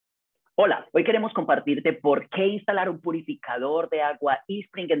Hola, hoy queremos compartirte por qué instalar un purificador de agua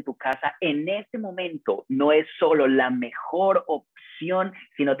espring en tu casa en este momento no es solo la mejor opción,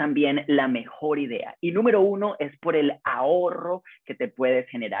 sino también la mejor idea. Y número uno es por el ahorro que te puedes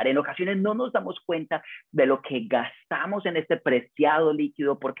generar. En ocasiones no nos damos cuenta de lo que gastamos en este preciado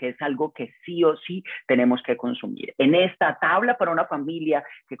líquido porque es algo que sí o sí tenemos que consumir. En esta tabla para una familia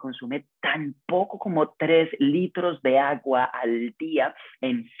que consume tan poco como 3 litros de agua al día,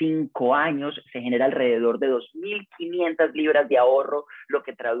 en 5 años se genera alrededor de 2.500 libras de ahorro, lo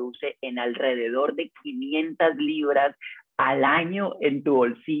que traduce en alrededor de 500 libras al año en tu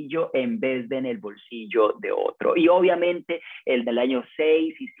bolsillo en vez de en el bolsillo de otro. Y obviamente el del año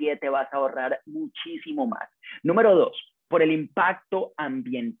 6 y 7 vas a ahorrar muchísimo más. Número 2, por el impacto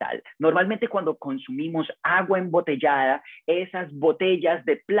ambiental. Normalmente cuando consumimos agua embotellada, esas botellas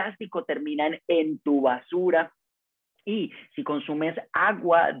de plástico terminan en tu basura. Y si consumes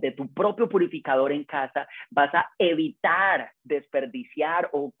agua de tu propio purificador en casa, vas a evitar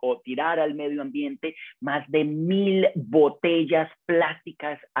desperdiciar o tirar al medio ambiente más de 1,000 botellas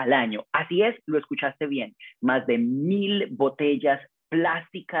plásticas al año. Así es, lo escuchaste bien, más de 1,000 botellas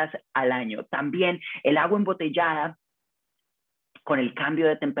plásticas al año. También el agua embotellada con el cambio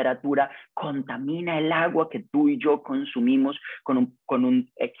de temperatura, contamina el agua que tú y yo consumimos con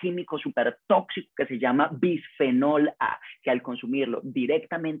un químico súper tóxico que se llama bisfenol A, que al consumirlo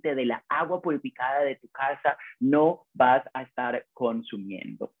directamente de la agua purificada de tu casa, no vas a estar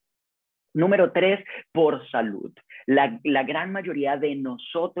consumiendo. Número 3, por salud. La gran mayoría de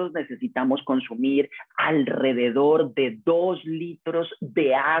nosotros necesitamos consumir alrededor de 2 litros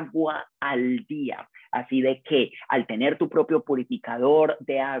de agua al día. Así de que al tener tu propio purificador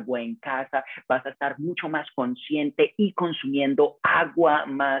de agua en casa, vas a estar mucho más consciente y consumiendo agua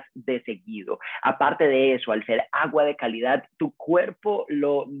más de seguido. Aparte de eso, al ser agua de calidad, tu cuerpo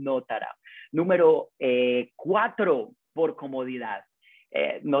lo notará. Número 4, por comodidad.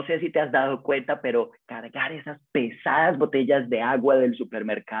 No sé si te has dado cuenta, pero cargar esas pesadas botellas de agua del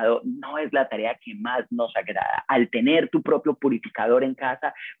supermercado no es la tarea que más nos agrada. Al tener tu propio purificador en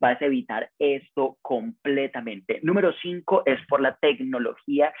casa, vas a evitar esto completamente. Número 5 es por la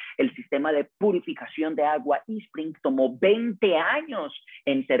tecnología. El sistema de purificación de agua espring tomó 20 años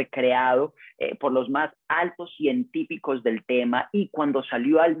en ser creado por los más altos científicos del tema, y cuando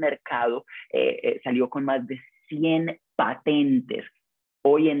salió al mercado, salió con más de 100 patentes.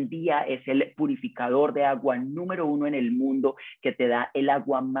 Hoy en día es el purificador de agua número 1 en el mundo que te da el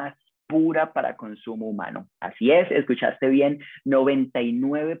agua más pura para consumo humano. Así es, escuchaste bien,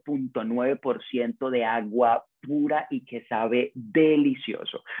 99.9% de agua pura y que sabe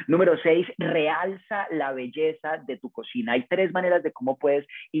delicioso. Número 6, realza la belleza de tu cocina. Hay 3 maneras de cómo puedes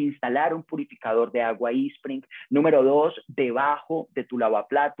instalar un purificador de agua espring. Número 2, debajo de tu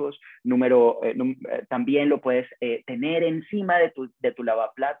lavaplatos. También lo puedes tener encima de tu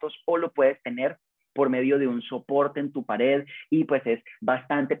lavaplatos, o lo puedes tener por medio de un soporte en tu pared, y pues es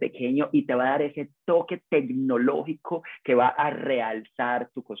bastante pequeño y te va a dar ese toque tecnológico que va a realzar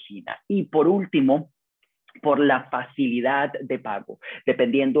tu cocina. Y por último, por la facilidad de pago.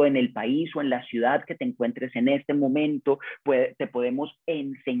 Dependiendo en el país o en la ciudad que te encuentres en este momento, te podemos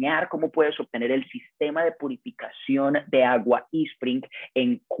enseñar cómo puedes obtener el sistema de purificación de agua espring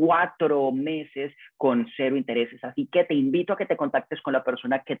en 4 meses con 0 intereses. Así que te invito a que te contactes con la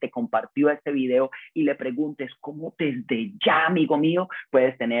persona que te compartió este video y le preguntes cómo desde ya, amigo mío,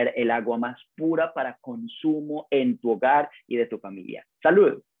 puedes tener el agua más pura para consumo en tu hogar y de tu familia.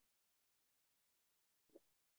 ¡Salud!